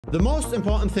The most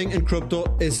important thing in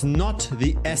crypto is not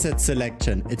the asset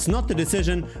selection. It's not the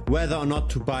decision whether or not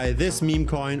to buy this meme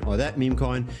coin or that meme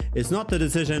coin. It's not the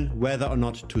decision whether or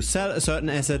not to sell a certain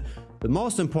asset. The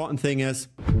most important thing is,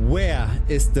 where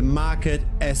is the market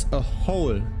as a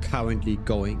whole currently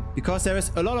going? Because there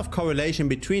is a lot of correlation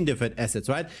between different assets,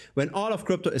 right? When all of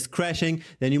crypto is crashing,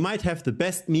 then you might have the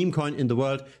best meme coin in the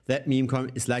world. That meme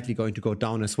coin is likely going to go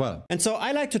down as well. And so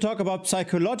I like to talk about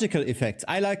psychological effects.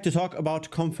 I like to talk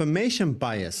about confirmation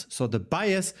bias. So the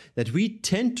bias that we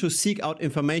tend to seek out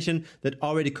information that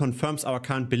already confirms our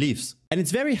current beliefs. And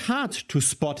it's very hard to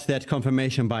spot that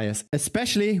confirmation bias,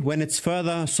 especially when it's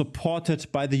further supported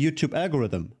by the YouTube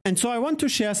algorithm. And so I want to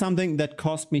share something that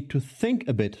caused me to think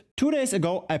a bit. 2 days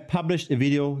ago, I published a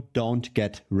video, Don't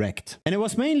Get Wrecked. And it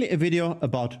was mainly a video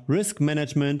about risk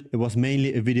management. It was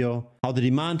mainly a video how the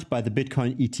demand by the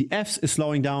Bitcoin ETFs is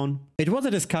slowing down. It was a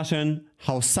discussion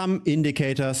how some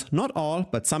indicators, not all,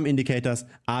 but some indicators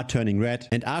are turning red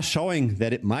and are showing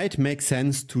that it might make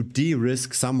sense to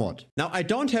de-risk somewhat. Now, I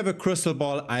don't have a crystal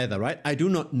ball either, right? I do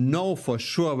not know for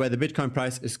sure where the Bitcoin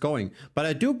price is going, but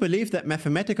I do believe that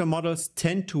mathematical models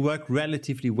tend to work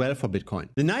relatively well for Bitcoin.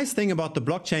 The nice thing about the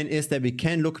blockchain is that we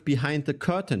can look behind the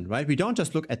curtain, right? We don't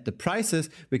just look at the prices,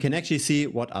 we can actually see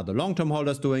what are the long-term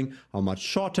holders doing, how much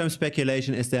short-term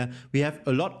speculation is there. We have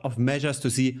a lot of measures to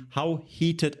see how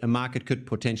heated a market could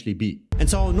potentially be. And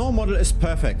so no model is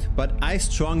perfect, but I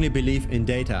strongly believe in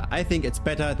data. I think it's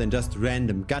better than just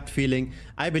random gut feeling.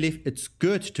 I believe it's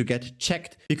good to get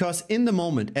checked, because in the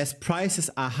moment, as prices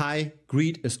are high,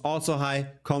 greed is also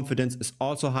high, confidence is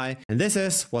also high. And this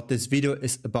is what this video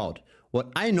is about.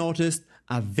 What I noticed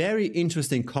are very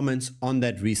interesting comments on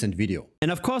that recent video. And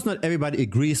of course, not everybody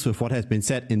agrees with what has been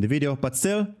said in the video, but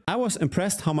still, I was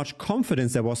impressed how much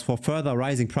confidence there was for further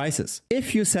rising prices.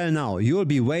 If you sell now, you will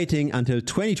be waiting until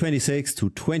 2026 to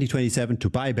 2027 to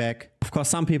buy back. Of course,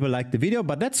 some people like the video,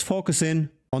 but let's focus in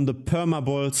on the perma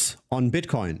bulls on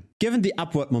Bitcoin. Given the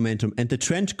upward momentum and the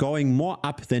trend going more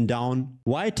up than down,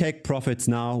 why take profits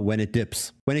now when it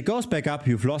dips? When it goes back up,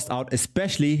 you've lost out,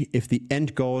 especially if the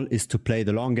end goal is to play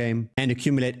the long game and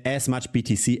accumulate as much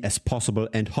BTC as possible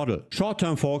and hodl.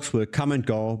 Short-term folks will come and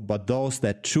go, but those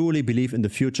that truly believe in the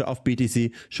future of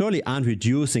BTC surely aren't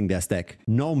reducing their stack,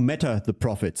 no matter the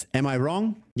profits. Am I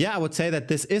wrong? Yeah, I would say that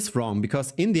this is wrong,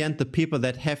 because in the end, the people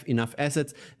that have enough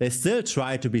assets, they still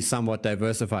try to be somewhat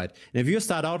diversified. And if you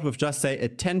start out with just say a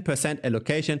 10%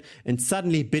 allocation and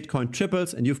suddenly Bitcoin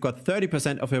triples and you've got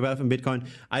 30% of your wealth in Bitcoin,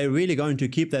 are you really going to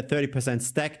keep that 30%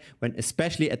 stack when,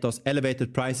 especially at those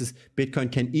elevated prices,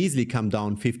 Bitcoin can easily come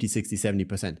down 50, 60,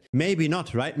 70%? Maybe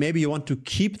not, right? Maybe you want to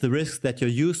keep the risks that you're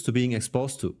used to being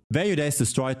exposed to. Value days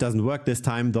destroyed doesn't work this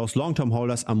time. Those long-term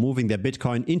holders are moving their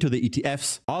Bitcoin into the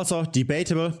ETFs. Also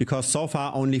debatable, because so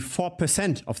far only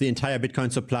 4% of the entire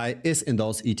Bitcoin supply is in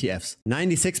those ETFs.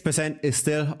 96% is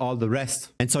still all the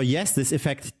rest. And so yes, this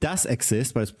effect does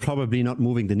exist, but it's probably not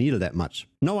moving the needle that much.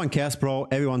 No one cares, bro.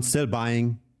 Everyone's still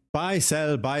buying. Buy,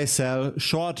 sell,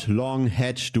 short, long,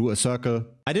 hedge, do a circle.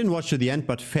 I didn't watch to the end,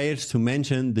 but failed to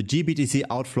mention the GBTC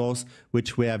outflows,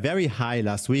 which were very high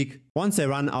last week. Once they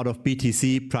run out of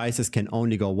BTC, prices can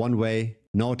only go one way.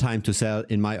 No time to sell,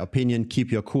 in my opinion.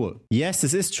 Keep your cool. Yes,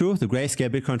 this is true. The Grayscale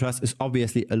Bitcoin Trust is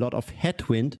obviously a lot of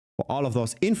headwind for all of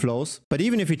those inflows. But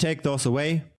even if you take those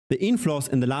away, the inflows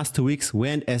in the last 2 weeks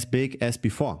weren't as big as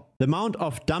before. The amount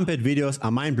of dump it videos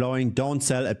are mind-blowing. Don't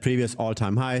sell at previous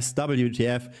all-time highs.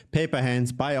 WTF, paper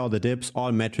hands, buy all the dips.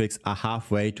 All metrics are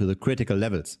halfway to the critical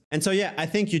levels. And so yeah, I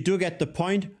think you do get the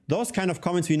point. Those kind of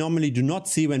comments we normally do not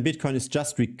see when Bitcoin is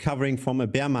just recovering from a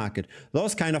bear market.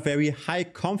 Those kind of very high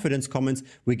confidence comments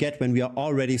we get when we are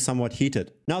already somewhat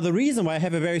heated. Now, the reason why I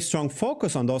have a very strong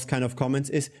focus on those kind of comments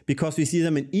is because we see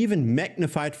them in even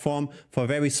magnified form for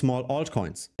very small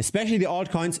altcoins. Especially the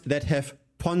altcoins that have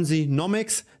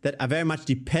Ponzi-nomics, that are very much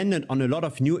dependent on a lot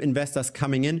of new investors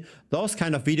coming in. Those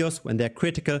kind of videos, when they're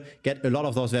critical, get a lot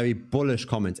of those very bullish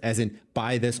comments, as in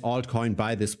buy this altcoin,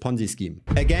 buy this Ponzi scheme.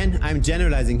 Again, I'm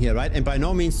generalizing here, right? And by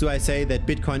no means do I say that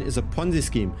Bitcoin is a Ponzi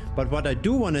scheme. But what I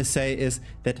do want to say is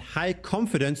that high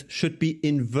confidence should be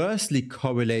inversely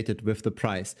correlated with the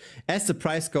price. As the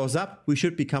price goes up, we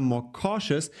should become more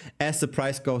cautious. As the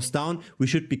price goes down, we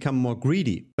should become more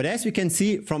greedy. But as we can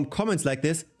see from comments like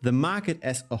this, the market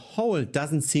as a whole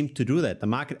doesn't seem to do that. The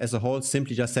market as a whole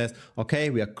simply just says, okay,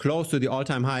 we are close to the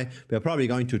all-time high. We are probably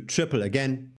going to triple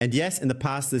again. And yes, in the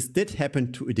past, this did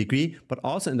happen to a degree, but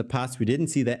also in the past, we didn't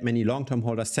see that many long-term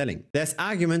holders selling. There's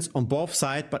arguments on both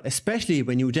sides, but especially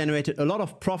when you generated a lot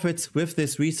of profits with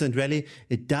this recent rally,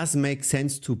 it does make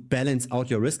sense to balance out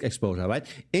your risk exposure, right?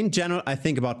 In general, I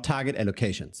think about target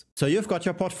allocations. So you've got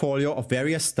your portfolio of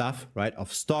various stuff, right?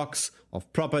 Of stocks,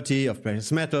 of property, of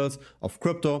precious metals, of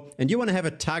crypto, and you want to have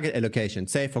a target allocation,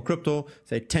 say for crypto,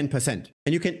 say 10%.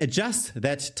 And you can adjust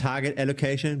that target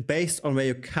allocation based on where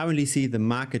you currently see the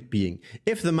market being.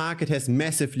 If the market has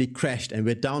massively crashed and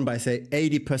we're down by say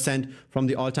 80% from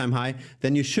the all-time high,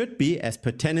 then you should be, as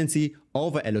per tendency,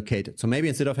 over allocated. So maybe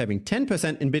instead of having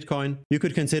 10% in Bitcoin, you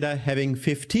could consider having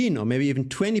 15 or maybe even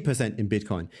 20% in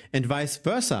Bitcoin, and vice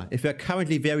versa. If we're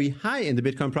currently very high in the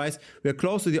Bitcoin price, we're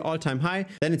close to the all-time high,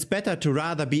 then it's better to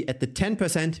rather be at the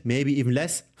 10%, maybe even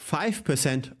less,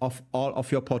 5% of all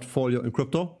of your portfolio in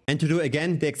crypto, and to do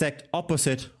again the exact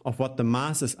opposite of what the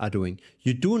masses are doing.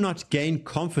 You do not gain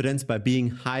confidence by being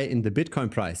high in the Bitcoin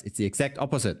price. It's the exact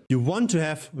opposite. You want to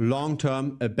have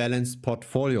long-term a balanced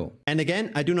portfolio. And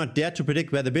again, I do not dare to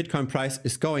predict where the Bitcoin price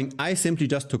is going. I simply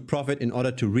just took profit in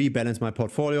order to rebalance my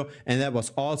portfolio, and that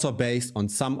was also based on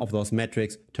some of those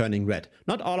metrics turning red.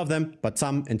 Not all of them, but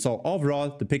some. And so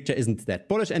overall, the picture isn't that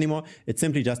bullish anymore. It's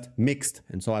simply just mixed.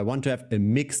 And so I want to have a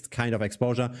mixed kind of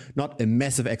exposure, not a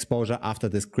massive exposure after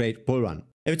this great bull run.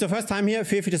 If it's your first time here,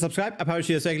 feel free to subscribe. I publish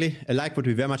videos regularly. A like would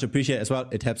be very much appreciated as well.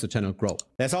 It helps the channel grow.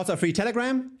 There's also a free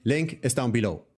Telegram. Link is down below.